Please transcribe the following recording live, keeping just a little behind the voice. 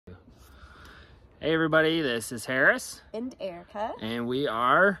Hey everybody, this is Harris. And Erica. And we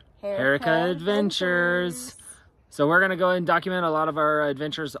are Harica Adventures. So we're going to go and document a lot of our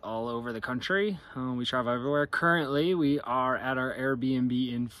adventures all over the country. We travel everywhere. Currently, we are at our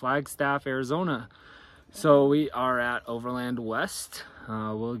Airbnb in Flagstaff, Arizona. So we are at Overland West.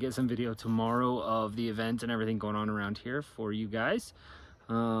 We'll get some video tomorrow of the event and everything going on around here for you guys.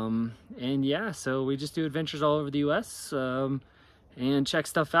 And yeah, so we just do adventures all over the U.S. And check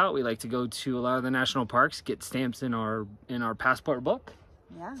stuff out. We like to go to a lot of the national parks, get stamps in our passport book.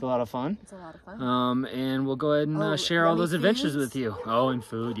 Yeah, it's a lot of fun. It's a lot of fun. And we'll go ahead and share all those adventures with you. Oh, and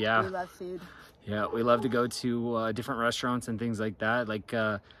food, yeah. We love food. Yeah, we love to go to different restaurants and things like that, like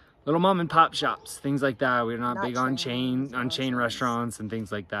little mom and pop shops, things like that. We're not big on chain restaurants and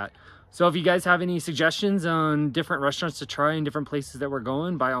things like that. So if you guys have any suggestions on different restaurants to try in different places that we're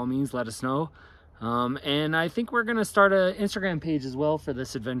going, by all means, let us know. And I think we're gonna start an Instagram page as well for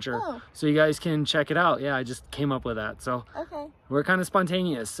this adventure, so you guys can check it out. Yeah, I just came up with that. So we're kind of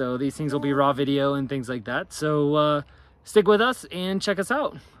spontaneous, so these things will be raw video and things like that. So stick with us and check us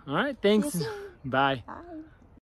out. All right, thanks. Bye. Bye.